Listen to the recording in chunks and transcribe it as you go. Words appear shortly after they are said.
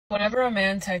Whenever a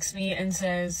man texts me and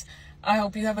says, I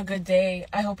hope you have a good day,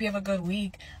 I hope you have a good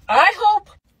week, I hope...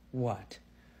 What?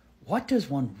 What does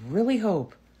one really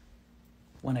hope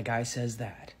when a guy says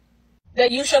that?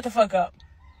 That you shut the fuck up.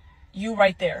 You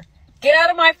right there. Get out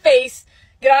of my face.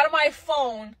 Get out of my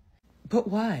phone. But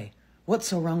why? What's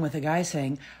so wrong with a guy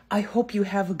saying, I hope you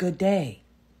have a good day?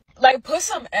 Like, put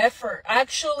some effort.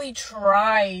 Actually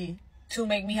try to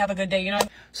make me have a good day, you know?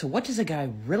 So what does a guy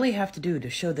really have to do to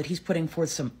show that he's putting forth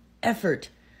some effort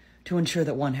to ensure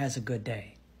that one has a good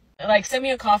day? Like, send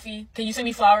me a coffee. Can you send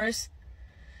me flowers?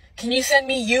 Can you send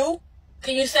me you?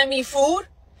 Can you send me food?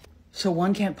 So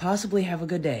one can't possibly have a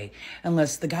good day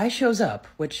unless the guy shows up,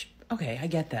 which, okay, I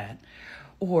get that.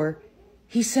 Or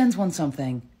he sends one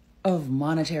something of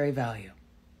monetary value.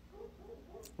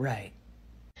 Right.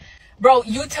 Bro,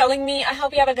 you telling me I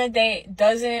hope you have a good day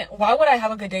doesn't... Why would I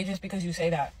have a good day just because you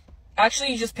say that?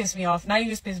 Actually, you just pissed me off. Now you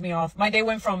just pissed me off. My day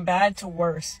went from bad to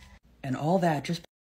worse. And all that just